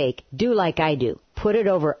protein shake, do like I do. Put it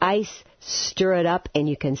over ice, stir it up, and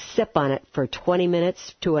you can sip on it for 20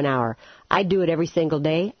 minutes to an hour. I do it every single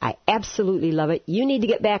day. I absolutely love it. You need to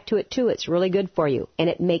get back to it, too. It's really good for you. And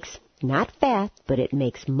it makes not fat, but it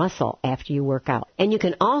makes muscle after you work out. And you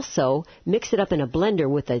can also mix it up in a blender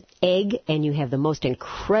with an egg, and you have the most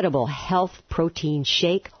incredible health protein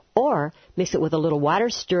shake. Or mix it with a little water,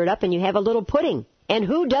 stir it up, and you have a little pudding. And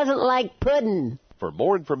who doesn't like pudding? For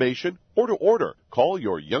more information or to order, call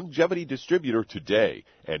your Youngevity distributor today.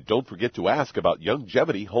 And don't forget to ask about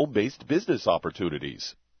Youngevity home-based business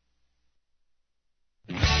opportunities.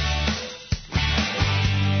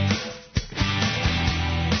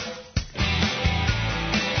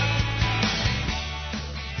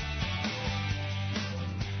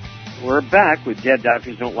 We're back with Dead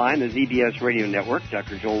Doctors Don't Lie on the ZBS Radio Network.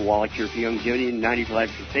 Dr. Joel Wallach here for Youngevity and 90 for Life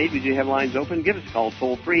Crusade. We do have lines open. Give us a call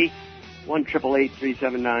toll-free,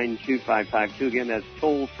 1-888-379-2552. Again, that's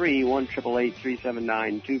toll-free,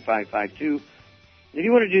 1-888-379-2552. If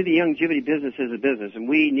you want to do the Youngevity business as a business, and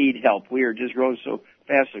we need help. We are just growing so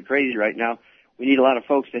fast and crazy right now. We need a lot of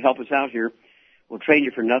folks to help us out here. We'll train you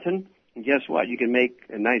for nothing. And guess what? You can make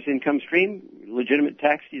a nice income stream, legitimate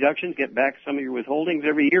tax deductions, get back some of your withholdings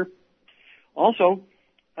every year. Also,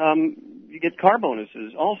 you get car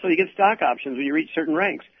bonuses. Also, you get stock options when you reach certain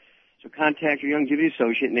ranks. So contact your Youngevity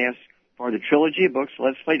associate and ask for the trilogy of books,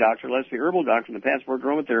 Let's Play Doctor, Let's Play Herbal Doctor, and the Passport to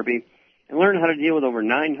Aromatherapy, and learn how to deal with over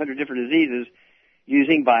 900 different diseases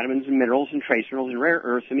using vitamins and minerals and trace minerals and rare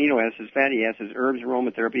earths, amino acids, fatty acids, herbs, and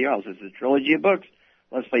aromatherapy oils. It's a trilogy of books.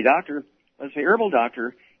 Let's Play Doctor, Let's Play Herbal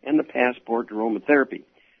Doctor, and the Passport to Aromatherapy.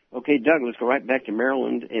 Okay, Doug, let's go right back to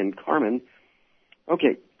Maryland and Carmen.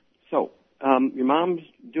 Okay, so your mom's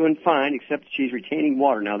doing fine, except she's retaining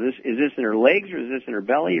water. Now, is this in her legs, or is this in her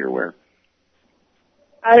belly, or where?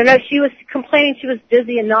 I don't know. She was complaining she was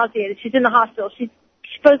dizzy and nauseated. She's in the hospital. She's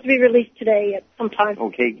supposed to be released today at some time.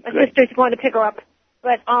 Okay, good. My sister's going to pick her up.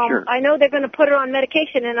 But Sure. I know they're going to put her on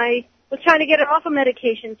medication, and I was trying to get her off of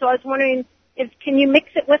medication. So I was wondering, can you mix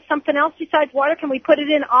it with something else besides water? Can we put it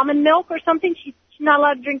in almond milk or something? She's not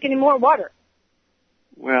allowed to drink any more water.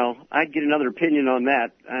 Well, I'd get another opinion on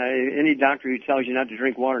that. Any doctor who tells you not to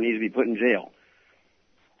drink water needs to be put in jail.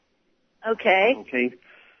 Okay. Okay.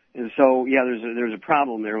 And so, yeah, there's a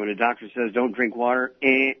problem there when a doctor says don't drink water.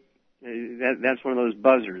 That's one of those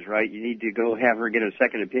buzzers, right? You need to go have her get a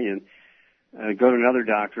second opinion. Go to another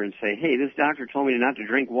doctor and say, hey, this doctor told me not to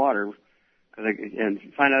drink water, and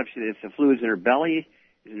find out if the fluid's in her belly,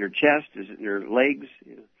 is it in her chest, is it in her legs.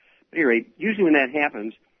 But at any rate, usually when that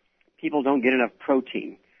happens, people don't get enough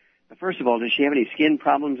protein. Now, first of all, does she have any skin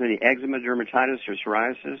problems, any eczema, dermatitis, or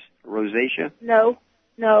psoriasis, or rosacea? No.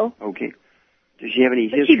 Okay. Does she have any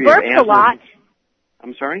But history she burps of asthma? a lot.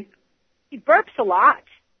 I'm sorry? She burps a lot.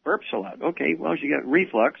 Burps a lot. Okay, well, she got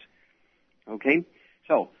reflux. Okay,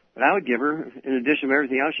 so what I would give her, in addition to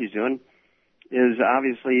everything else she's doing, is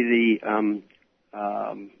obviously the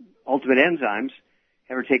ultimate enzymes.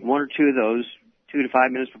 Have her take 1 or 2 of those, 2 to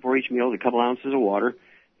 5 minutes before each meal, with a couple ounces of water.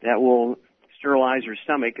 That will sterilize her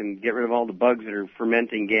stomach and get rid of all the bugs that are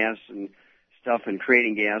fermenting gas and stuff and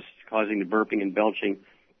creating gas, causing the burping and belching.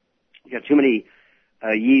 You got too many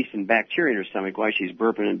yeast and bacteria in her stomach while she's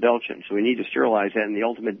burping and belching. So we need to sterilize that, and the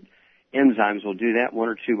ultimate enzymes will do that, 1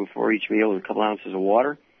 or 2 before each meal with a couple ounces of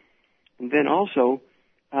water. And then also,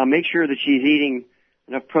 make sure that she's eating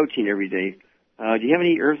enough protein every day. Do you have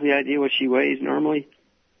any earthly idea what she weighs normally?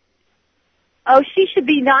 Oh, she should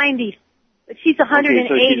be 90, but she's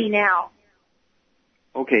 180 now.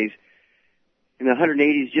 Okay. And the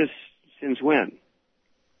 180 is just since when?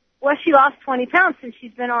 Well, she lost 20 pounds since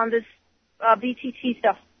she's been on this BTT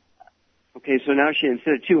stuff. Okay, so now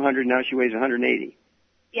instead of 200, now she weighs 180.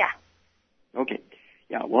 Yeah. Okay.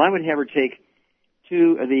 Yeah, well, I would have her take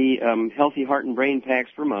 2 of the Healthy Heart and Brain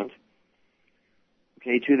Packs per month.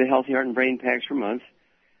 Okay, 2 of the Healthy Heart and Brain Packs per month.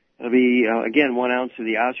 It'll be, again, 1 ounce of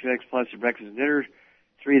the Osteox Plus at breakfast and dinner,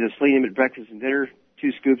 3 of the Selenium at breakfast and dinner,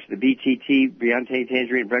 2 scoops of the BTT, Briante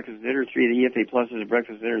Tangerine at breakfast and dinner, 3 of the EFA Pluses at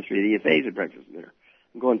breakfast and dinner, and 3 of the EFAs at breakfast and dinner.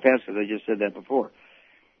 I'm going fast because I just said that before.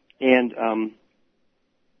 And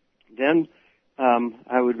then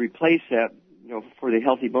I would replace that, for the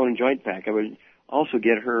Healthy Bone and Joint Pack. I would also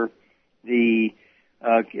get her keep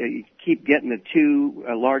getting the 2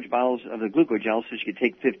 large bottles of the glucogel so she could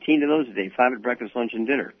take 15 of those a day, 5 at breakfast, lunch, and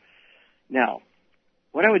dinner. Now,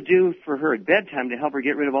 what I would do for her at bedtime to help her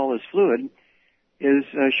get rid of all this fluid is,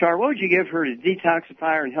 Char, what would you give her to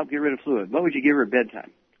detoxify her and help get rid of fluid? What would you give her at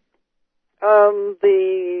bedtime?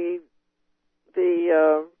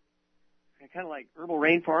 Kind of like herbal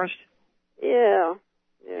rainforest? Yeah.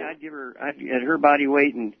 I'd give her, at her body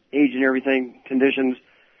weight and age and everything, conditions,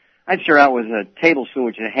 I'd start out with a tablespoon,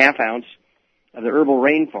 which is a half ounce of the herbal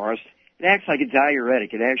rainforest. It acts like a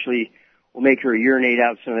diuretic. It actually will make her urinate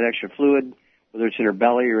out some of that extra fluid, whether it's in her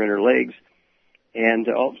belly or in her legs, and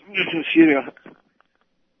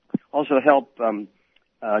also help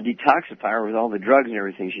detoxify her with all the drugs and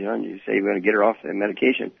everything she's on. You say you're going to get her off that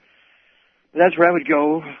medication. But that's where I would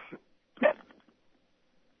go.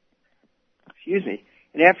 Excuse me.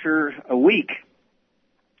 And after a week,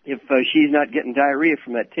 if she's not getting diarrhea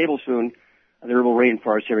from that tablespoon of the herbal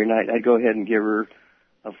rainforest every night, I'd go ahead and give her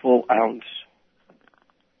a full ounce.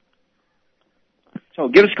 So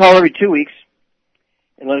give us a call every 2 weeks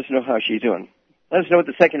and let us know how she's doing. Let us know what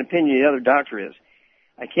the second opinion of the other doctor is.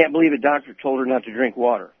 I can't believe a doctor told her not to drink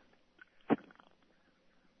water.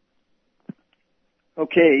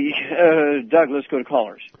 Okay, Doug, let's go to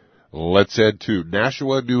callers. Let's head to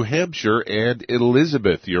Nashua, New Hampshire, and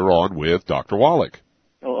Elizabeth, you're on with Dr. Wallach.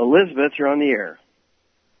 Well, Elizabeth, you're on the air.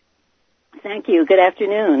 Thank you. Good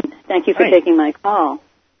afternoon. Thank you for taking my call.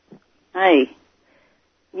 Hi.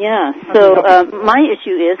 Yeah, so my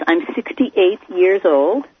issue is I'm 68 years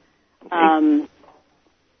old, and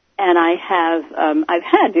I have I've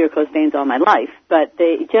had varicose veins all my life, but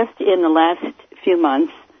they just in the last few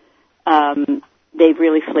months they've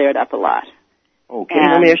really flared up a lot. Okay,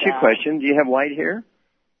 let me ask you a question. Do you have white hair?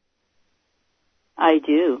 I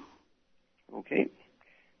do. Okay.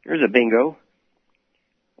 Here's a bingo.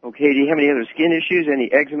 Okay, do you have any other skin issues,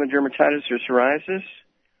 any eczema, dermatitis, or psoriasis?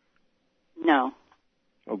 No.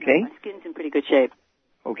 Okay. No, my skin's in pretty good shape.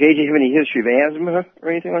 Okay, do you have any history of asthma or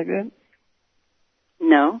anything like that?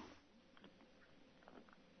 No.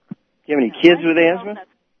 Do you have any kids with asthma?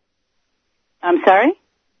 I'm sorry?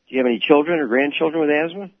 Do you have any children or grandchildren with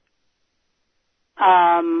asthma?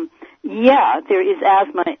 Yeah, there is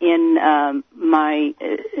asthma in my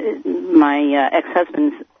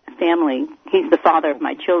ex-husband's family. He's the father of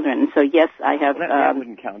my children, so yes, I have. That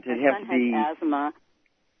wouldn't count. It'd have to be asthma,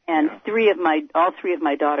 and all three of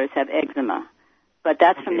my daughters have eczema, but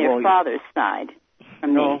that's from their father's side.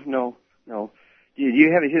 No. Do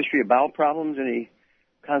you have a history of bowel problems? Any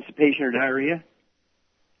constipation or diarrhea?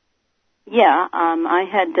 Yeah, I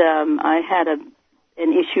had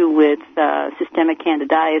an issue with systemic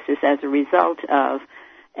candidiasis as a result of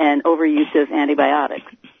an overuse of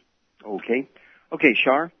antibiotics. Okay,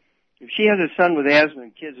 Shar. If she has a son with asthma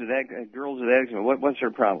and kids with girls with eczema, what's her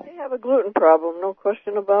problem? They have a gluten problem, no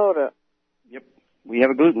question about it. Yep, we have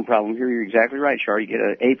a gluten problem here. You're exactly right, Shar. You get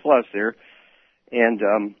an A+ there,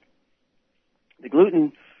 and the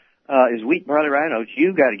gluten is wheat, barley, rye, and oats.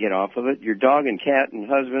 You got to get off of it. Your dog and cat and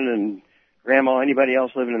husband and grandma, anybody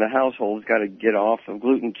else living in the household has got to get off of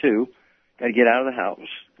gluten too. Got to get out of the house.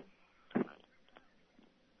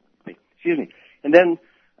 Excuse me. And then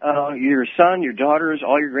your son, your daughters,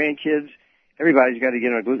 all your grandkids, everybody's got to get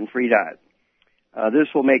on a gluten-free diet. This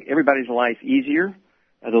will make everybody's life easier.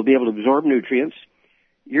 They'll be able to absorb nutrients.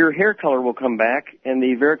 Your hair color will come back, and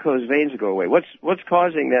the varicose veins will go away. What's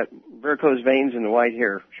causing that varicose veins and the white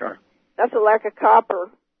hair, Char? That's a lack of copper.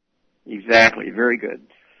 Exactly. Very good.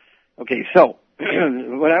 Okay, so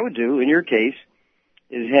what I would do in your case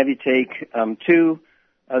is have you take 2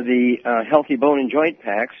 of the Healthy Bone and Joint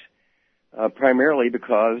Packs, primarily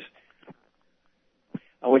because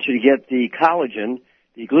I want you to get the collagen,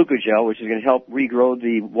 the glucogel, which is going to help regrow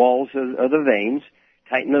the walls of the veins,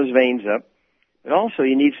 tighten those veins up. But also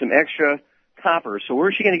you need some extra copper. So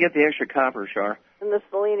where's she going to get the extra copper, Char? And the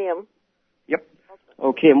selenium. Yep.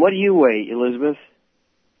 Okay, and what do you weigh, Elizabeth?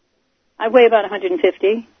 I weigh about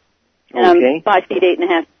 150. And okay. I'm 5 feet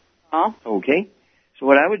 8.5 tall. Okay. So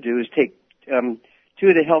what I would do is take 2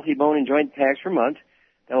 of the Healthy Bone and Joint Packs per month.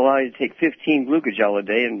 That'll allow you to take 15 glucogel a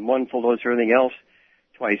day and 1 full dose of everything else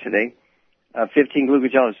twice a day. 15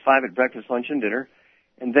 glucogel is 5 at breakfast, lunch, and dinner.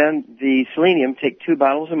 And then the selenium, take 2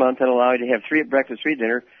 bottles a month. That'll allow you to have 3 at breakfast, 3 at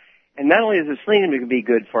dinner. And not only is the selenium going to be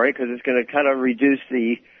good for you because it's going to kind of reduce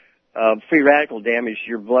the free radical damage to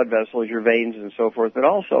your blood vessels, your veins, and so forth, but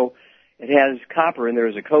also it has copper in there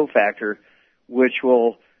as a cofactor, which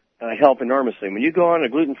will help enormously. When you go on a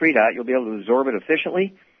gluten-free diet, you'll be able to absorb it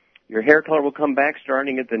efficiently. Your hair color will come back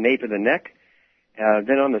starting at the nape of the neck.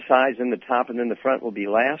 Then on the sides, then the top, and then the front will be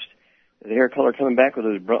last. The hair color coming back,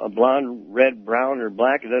 whether it's blonde, red, brown, or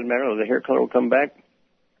black, it doesn't matter. The hair color will come back.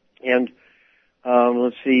 And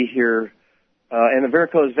let's see here. And the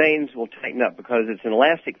varicose veins will tighten up because it's an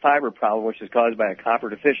elastic fiber problem, which is caused by a copper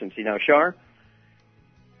deficiency. Now, Char,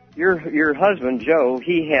 your husband, Joe,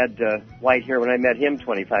 he had white hair when I met him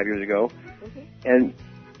 25 years ago. Mm-hmm. And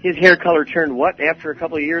his hair color turned what after a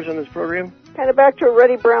couple of years on this program? Kind of back to a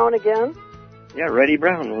reddy brown again. Yeah, reddy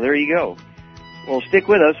brown. Well, there you go. Well, stick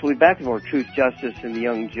with us. We'll be back with more Truth, Justice, and the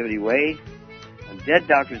Youngevity Way. And Dead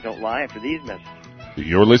Doctors Don't Lie after these messages.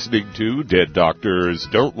 You're listening to Dead Doctors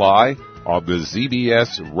Don't Lie on the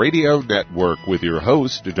ZBS Radio Network with your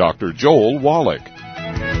host, Dr. Joel Wallach.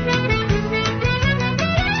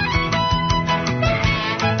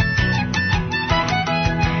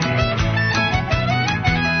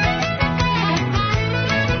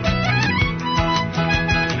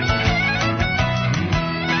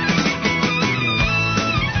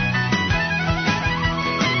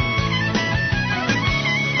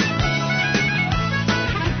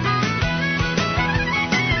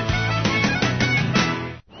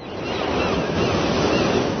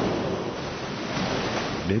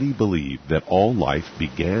 Believe that all life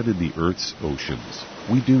began in the Earth's oceans.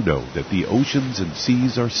 We do know that the oceans and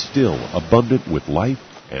seas are still abundant with life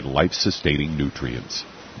and life-sustaining nutrients.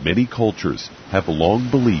 Many cultures have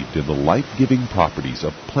long believed in the life-giving properties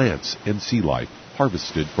of plants and sea life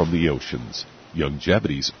harvested from the oceans.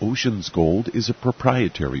 Youngevity's Ocean's Gold is a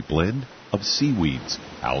proprietary blend of seaweeds,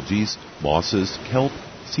 algae, mosses, kelp,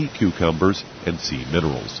 sea cucumbers, and sea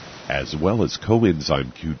minerals, as well as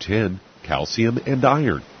coenzyme Q10, calcium, and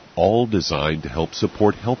iron, all designed to help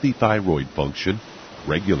support healthy thyroid function,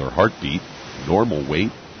 regular heartbeat, normal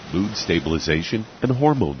weight, mood stabilization, and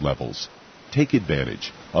hormone levels. Take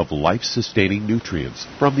advantage of life-sustaining nutrients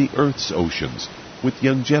from the Earth's oceans with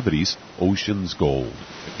Youngevity's Ocean's Gold.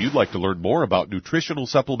 If you'd like to learn more about nutritional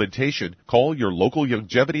supplementation, call your local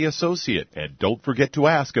Youngevity associate and don't forget to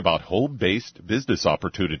ask about home-based business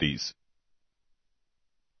opportunities.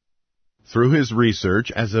 Through his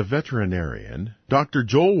research as a veterinarian, Dr.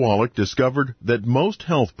 Joel Wallach discovered that most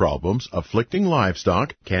health problems afflicting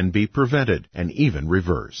livestock can be prevented and even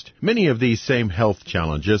reversed. Many of these same health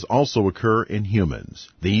challenges also occur in humans.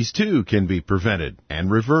 These too can be prevented and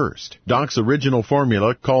reversed. Doc's original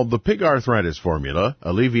formula, called the Pig Arthritis Formula,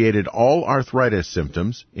 alleviated all arthritis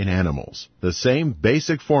symptoms in animals. The same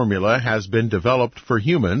basic formula has been developed for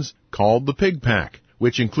humans, called the Pig Pack,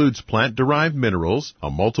 which includes plant-derived minerals, a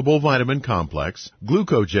multiple vitamin complex,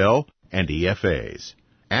 glucogel, and EFAs.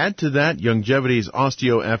 Add to that Youngevity's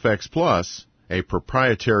OsteoFX Plus, a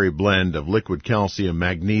proprietary blend of liquid calcium,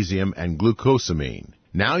 magnesium, and glucosamine.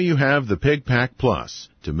 Now you have the Pig Pack Plus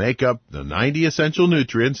to make up the 90 essential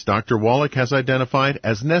nutrients Dr. Wallach has identified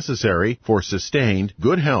as necessary for sustained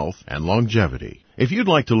good health and longevity. If you'd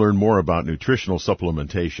like to learn more about nutritional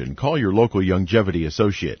supplementation, call your local Youngevity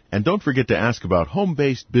associate, and don't forget to ask about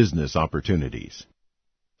home-based business opportunities.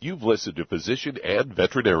 You've listened to physician and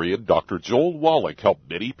veterinarian Dr. Joel Wallach help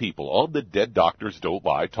many people on the Dead Doctors Don't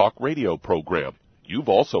Lie talk radio program. You've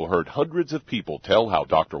also heard hundreds of people tell how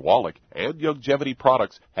Dr. Wallach and Youngevity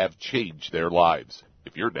products have changed their lives.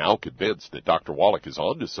 If you're now convinced that Dr. Wallach is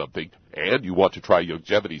onto something and you want to try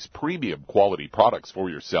Youngevity's premium quality products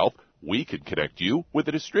for yourself, we can connect you with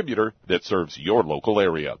a distributor that serves your local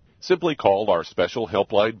area. Simply call our special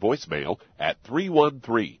helpline voicemail at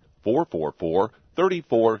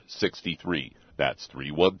 313-444-3463. That's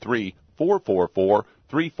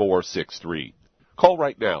 313-444-3463. Call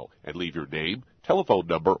right now and leave your name, telephone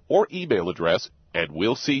number, or email address, and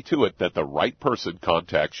we'll see to it that the right person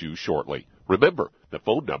contacts you shortly. Remember, the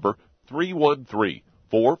phone number,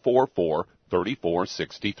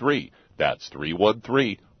 313-444-3463. That's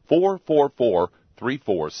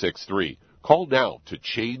 313-444-3463. Call now to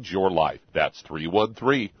change your life. That's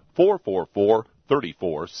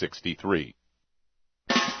 313-444-3463.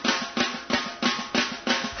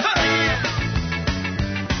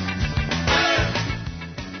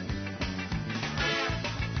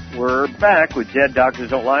 We're back with Dead Doctors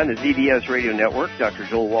Don't Lie on the ZBS Radio Network. Dr.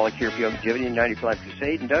 Joel Wallach here for Youngevity and 95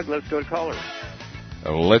 Crusade. And Doug, let's go to callers.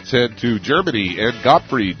 Let's head to Germany. And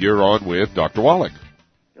Gottfried, you're on with Dr. Wallach.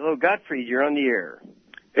 Hello, Gottfried. You're on the air.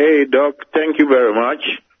 Hey, Doc. Thank you very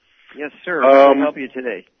much. Yes, sir. How can I help you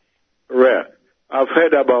today? Right. I've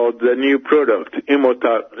heard about the new product,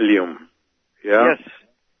 Immortalium. Yeah? Yes.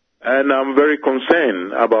 And I'm very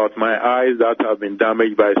concerned about my eyes that have been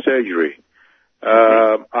damaged by surgery.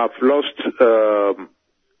 I've lost the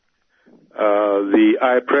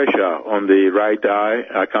eye pressure on the right eye.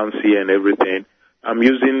 I can't see and everything. I'm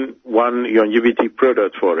using one Youngevity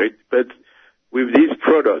product for it, but with this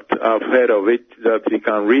product, I've heard of it that it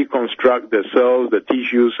can reconstruct the cells, the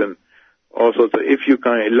tissues, and also, if you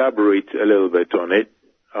can elaborate a little bit on it,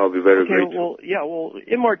 I'll be very grateful. Well,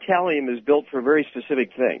 Immortalium is built for a very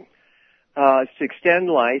specific thing. It's to extend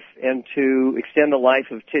life and to extend the life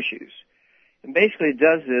of tissues. And basically it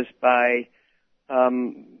does this by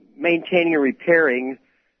maintaining and repairing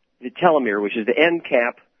the telomere, which is the end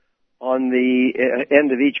cap on the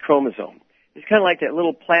end of each chromosome. It's kind of like that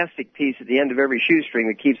little plastic piece at the end of every shoestring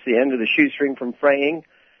that keeps the end of the shoestring from fraying.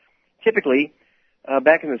 Typically,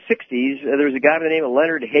 back in the 60s, there was a guy by the name of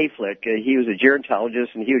Leonard Hayflick. He was a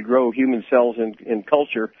gerontologist, and he would grow human cells in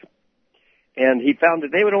culture. And he found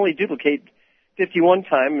that they would only duplicate 51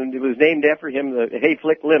 times, and it was named after him, the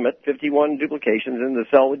Hayflick limit, 51 duplications, and the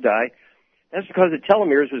cell would die. That's because the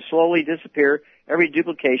telomeres would slowly disappear. Every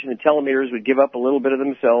duplication, the telomeres would give up a little bit of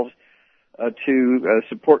themselves to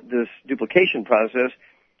support this duplication process.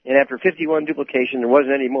 And after 51 duplication, there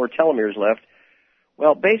wasn't any more telomeres left.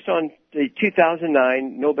 Well, based on the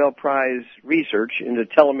 2009 Nobel Prize research into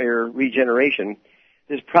telomere regeneration,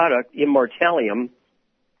 this product, Immortalium,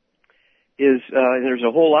 is, and there's a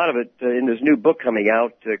whole lot of it in this new book coming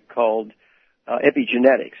out called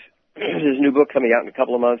Epigenetics. There's a new book coming out in a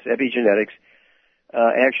couple of months, Epigenetics.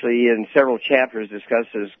 Actually, in several chapters,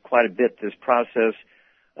 discusses quite a bit this process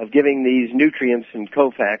of giving these nutrients and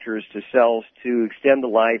cofactors to cells to extend the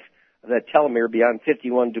life of that telomere beyond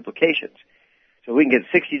 51 duplications. So we can get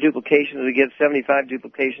 60 duplications, we get 75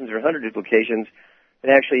 duplications or 100 duplications. It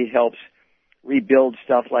actually helps rebuild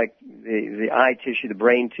stuff like the eye tissue, the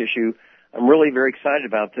brain tissue. I'm really very excited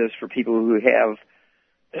about this for people who have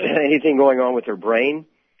anything going on with their brain.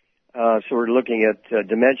 So we're looking at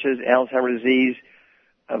dementias, Alzheimer's disease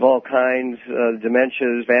of all kinds,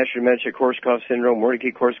 dementias, vascular dementia, Korsakoff syndrome,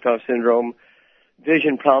 Wernicke-Korsakoff syndrome,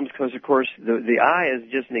 vision problems because, of course, the eye is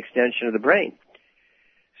just an extension of the brain.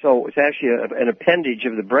 So it's actually an appendage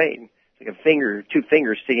of the brain. It's like a finger, two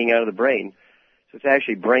fingers sticking out of the brain. So it's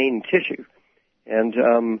actually brain tissue. And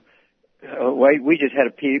we just had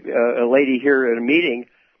a lady here at a meeting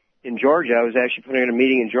in Georgia. I was actually putting on a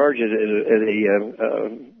meeting in Georgia at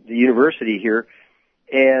the university here.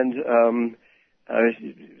 And a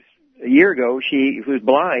year ago, she was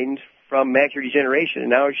blind from macular degeneration, and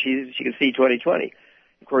now she can see 20/20.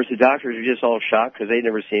 Of course, the doctors are just all shocked because they'd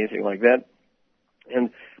never seen anything like that.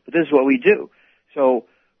 But this is what we do. So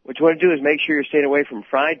what you want to do is make sure you're staying away from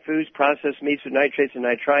fried foods, processed meats with nitrates and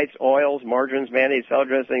nitrites, oils, margarines, mayonnaise, salad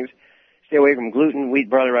dressings. Stay away from gluten, wheat,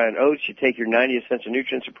 barley, rye, and oats. You take your 90 essential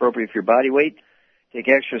nutrients appropriate for your body weight. Take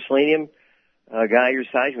extra selenium. A guy your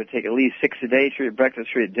size would take at least 6 a day, 3 at breakfast,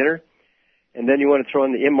 3 at dinner. And then you want to throw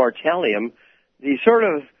in the Immortalium. The sort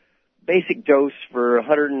of basic dose for a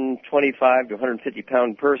 125 to 150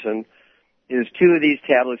 pound person is 2 of these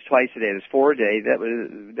tablets twice a day. There's 4 a day.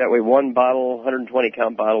 That way 1 bottle, 120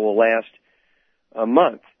 count bottle will last a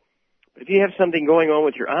month. But if you have something going on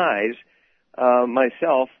with your eyes,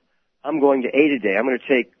 myself, I'm going to 8 a day. I'm going to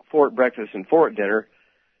take 4 at breakfast and 4 at dinner,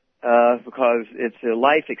 because it's a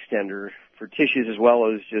life extender for tissues as well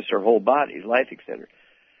as just our whole bodies, life extender.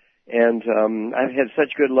 And I've had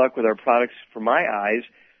such good luck with our products for my eyes,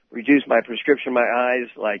 reduced my prescription, my eyes,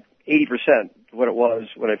 like 80% what it was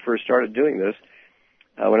when I first started doing this.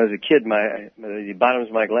 When I was a kid, the bottoms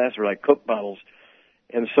of my glasses were like Coke bottles.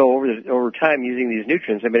 And so over time, using these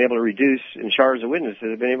nutrients, I've been able to reduce, in showers of witnesses,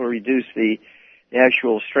 I've been able to reduce the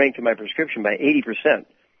actual strength of my prescription by 80%.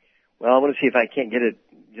 Well, I want to see if I can't get it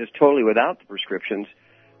just totally without the prescriptions.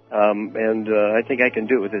 And I think I can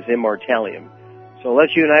do it with this Immortalium. So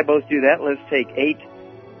let's you and I both do that. Let's take 8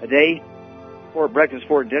 a day, 4 at breakfast,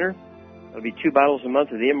 4 at dinner. That'll be 2 bottles a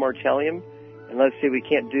month of the Immortalium. And let's see if we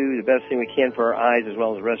can't do the best thing we can for our eyes as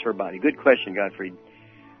well as the rest of our body. Good question, Gottfried.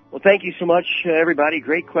 Well, thank you so much, everybody.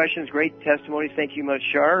 Great questions, great testimonies. Thank you much,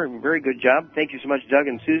 Shar. Very good job. Thank you so much, Doug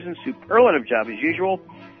and Susan. Superlative job as usual.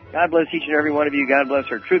 God bless each and every one of you. God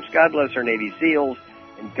bless our troops. God bless our Navy SEALs.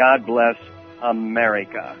 And God bless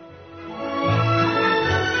America.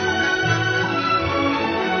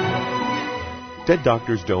 Dead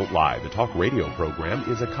Doctors Don't Lie, the talk radio program,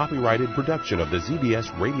 is a copyrighted production of the ZBS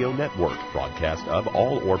Radio Network. Broadcast of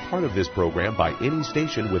all or part of this program by any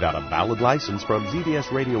station without a valid license from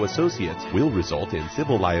ZBS Radio Associates will result in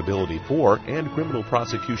civil liability for and criminal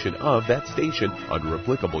prosecution of that station under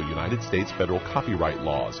applicable United States federal copyright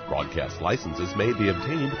laws. Broadcast licenses may be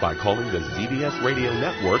obtained by calling the ZBS Radio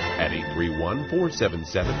Network at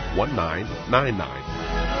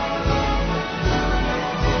 831-477-1999.